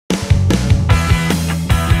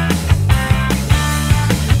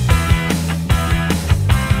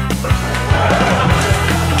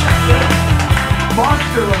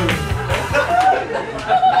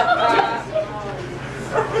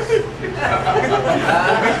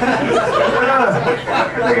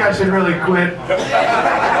I think I should really quit.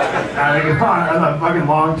 I mean, I'm a fucking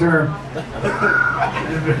long term.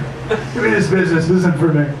 Maybe this business isn't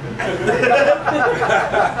for me.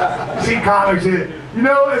 See comics, you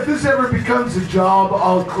know, if this ever becomes a job,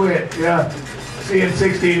 I'll quit. Yeah. See you in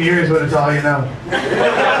 16 years when it's all you know.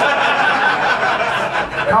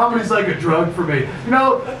 Comedy's like a drug for me. You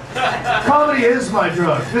know, comedy is my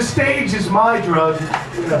drug. The stage is my drug.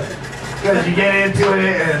 Because you get into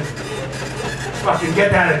it and fucking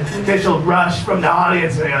get that initial rush from the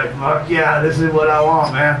audience and you're like, fuck yeah, this is what I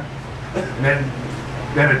want, man. And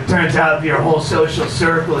then it turns out your whole social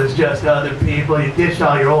circle is just other people. You ditched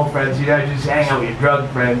all your old friends. You know, just hang out with your drug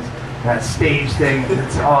friends. That stage thing,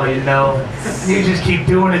 that's all you know. You just keep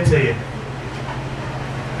doing it till you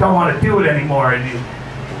don't want to do it anymore.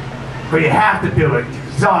 But you have to do it.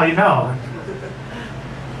 It's all you know.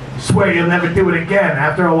 You swear you'll never do it again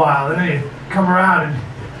after a while. And then you come around and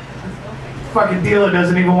fucking dealer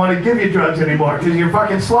doesn't even want to give you drugs anymore because you're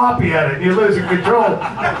fucking sloppy at it. You're losing control. No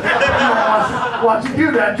one wants to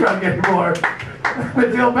do that drug anymore.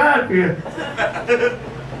 They feel bad for you.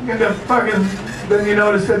 And then you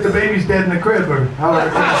notice that the baby's dead in the crib or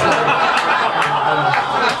however.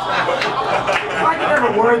 I could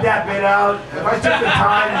never word that bit out. If I took the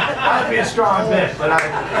time, that'd be a strong bit, but I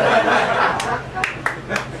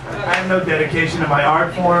have no dedication to my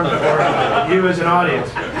art form or you as an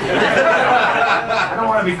audience. I don't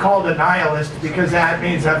want to be called a nihilist because that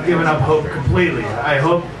means I've given up hope completely. I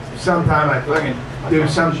hope sometime I fucking do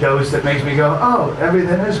some dose that makes me go, oh,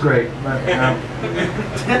 everything is great. But,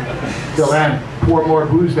 till then, pour more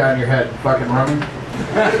booze down your head, fucking rummy.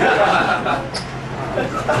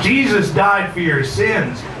 Jesus died for your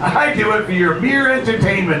sins. I do it for your mere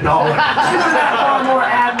entertainment dollars. Isn't that far more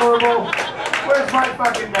admirable? Where's my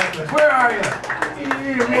fucking necklace? Where are you?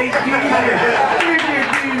 You made Jesus.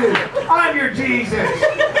 I'm your Jesus.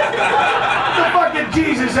 What the fuck did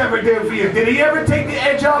Jesus ever do for you? Did he ever take the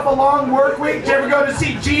edge off a long work week? Did you ever go to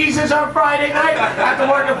see Jesus on Friday night after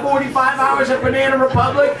working 45 hours at Banana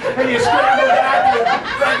Republic and you scramble back and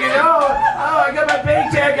fucking, oh, I got my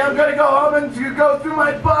paycheck. I'm going to go home and go through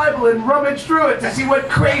my Bible and rummage through it to see what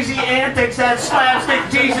crazy antics that slapstick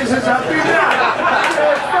Jesus is up to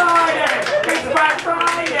now. It's Friday. It's my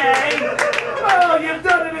Friday. Oh, you've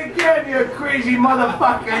done it again, you crazy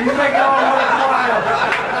motherfucker. You make it all worthwhile.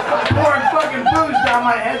 I'm pouring fucking booze down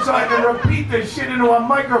my head so I can repeat this shit into a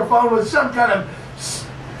microphone with some kind of,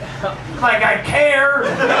 like I care.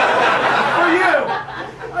 For you.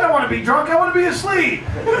 I don't want to be drunk, I want to be asleep.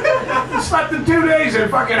 I slept in 2 days in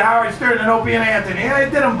fucking Howard Stern and Opie and Anthony. I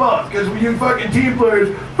did them both, because you fucking team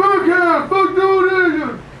players, fuck yeah, fuck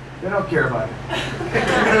no. They don't care about it.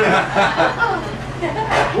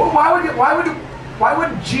 Well, why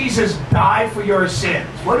would Jesus die for your sins?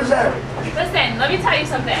 What is that? Listen, let me tell you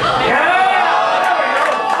something.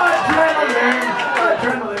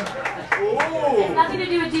 Adrenaline. It has nothing to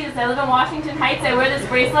do with Jesus. I live in Washington Heights. I wear this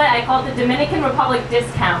bracelet. I call it the Dominican Republic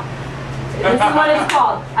discount. This is what it's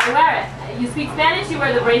called. I wear it. You speak Spanish, you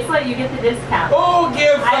wear the bracelet, you get the discount. Oh,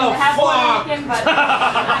 give the fuck! Dominican, but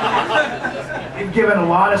you've given a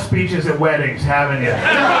lot of speeches at weddings, haven't you? You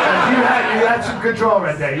had some control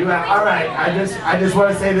right there. All right. I just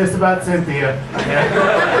want to say this about Cynthia. Yeah.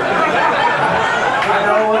 I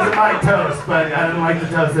know it wasn't my toast, but I didn't like the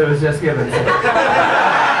toast that was just given.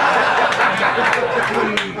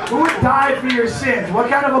 Who would die for your sins? What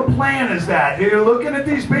kind of a plan is that? You're looking at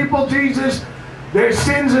these people, Jesus. Their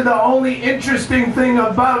sins are the only interesting thing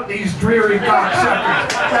about these dreary cocksuckers.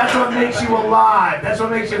 That's what makes you alive. That's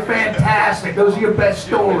what makes you fantastic. Those are your best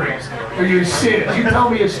stories, are your sins. You tell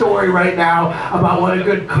me a story right now about what a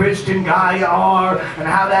good Christian guy you are and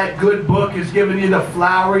how that good book has given you the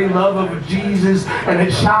flowery love of Jesus and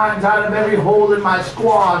it shines out of every hole in my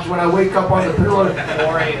squash when I wake up on the pillow.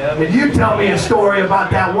 And you tell me a story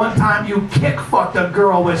about that one time you kick-fucked a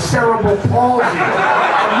girl with cerebral palsy.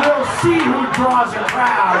 And we'll see who draws a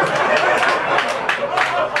crowd.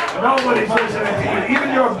 Nobody's listening to you. Even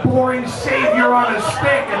your boring savior on a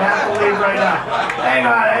stick can have to leave right now. Hang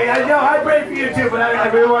on. I pray for you too, but I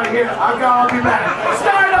really want to hear it. I'll be back.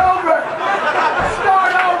 Start over!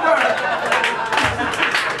 Start over!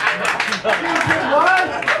 What?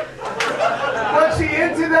 Was she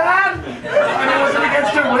into that? I mean, was it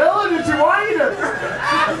against her will or did she want you to?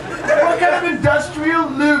 What kind of industrial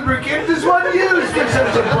lubricant does one use for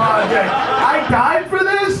such a project? I died for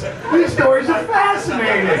this? These stories are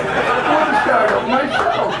fascinating. I want to start up my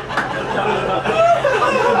show.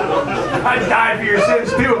 I'd die for your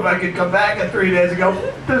sins too if I could come back in 3 days and go,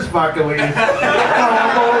 this fucking weed.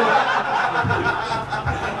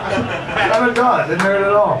 I'm a god, didn't hurt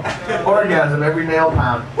at all. Orgasm every nail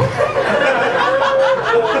pound.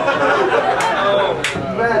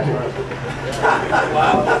 Imagine.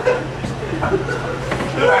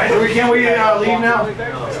 Alright, can we leave now?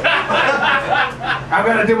 I'm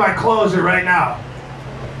gonna do my closer right now.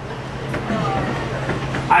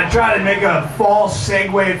 I try to make a false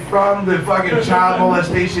segue from the fucking child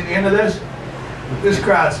molestation into this, but this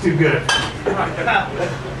crowd's too good.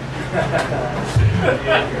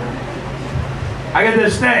 I got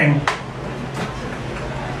this thing.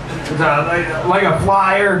 It's like a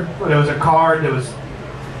flyer, but it was a card that was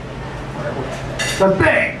the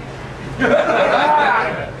thing.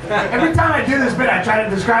 Every time I do this bit, I try to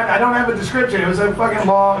describe it. I don't have a description. It was a fucking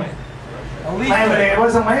long laminate. It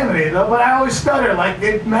wasn't laminated though, but I always stutter like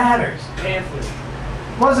it matters. Pamphlet.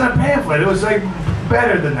 It wasn't a pamphlet. It was like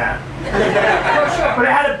better than that. But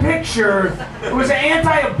it had a picture. It was an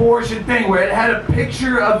anti-abortion thing where it had a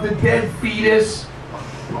picture of the dead fetus.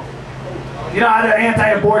 You know how the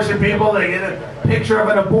anti-abortion people, they get a picture of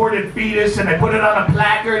an aborted fetus and they put it on a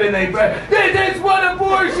placard and they "This is what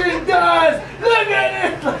abortion does! Look at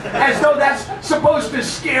it!" As though that's supposed to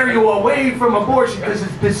scare you away from abortion because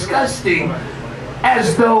it's disgusting.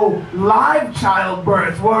 As though live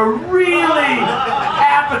childbirth were really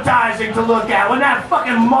appetizing to look at when that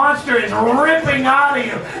fucking monster is ripping out of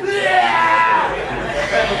you.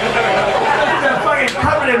 They're fucking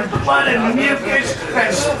covered in blood and mucus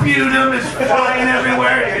and sputum is flying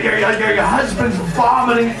everywhere. Your husband's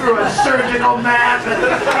vomiting through a surgical mask.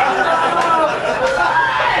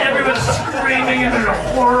 Everyone's screaming in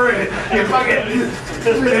horror.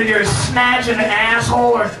 You're snatching an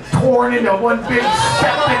asshole or torn into one big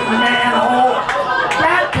septic manhole.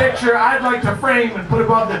 That picture I'd like to frame and put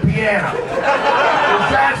above the piano.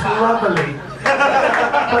 That's lovely.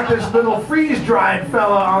 But this little freeze-dried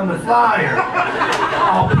fella on the flyer,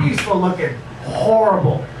 all peaceful looking,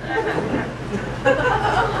 horrible.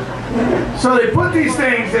 So they put these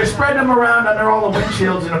things, they're spreading them around under all the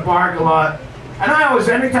windshields in the parking lot. And I always,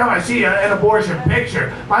 anytime I see an abortion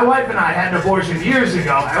picture, my wife and I had an abortion years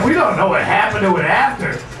ago, and we don't know what happened to it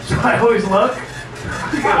after. So I always look.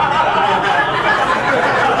 You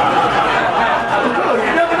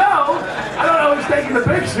never know. I don't know who's taking the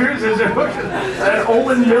pictures. Is there an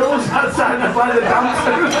Olin Mills outside by the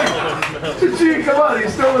dumpster? Gee, come on, he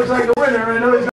still looks like a winner. I know he's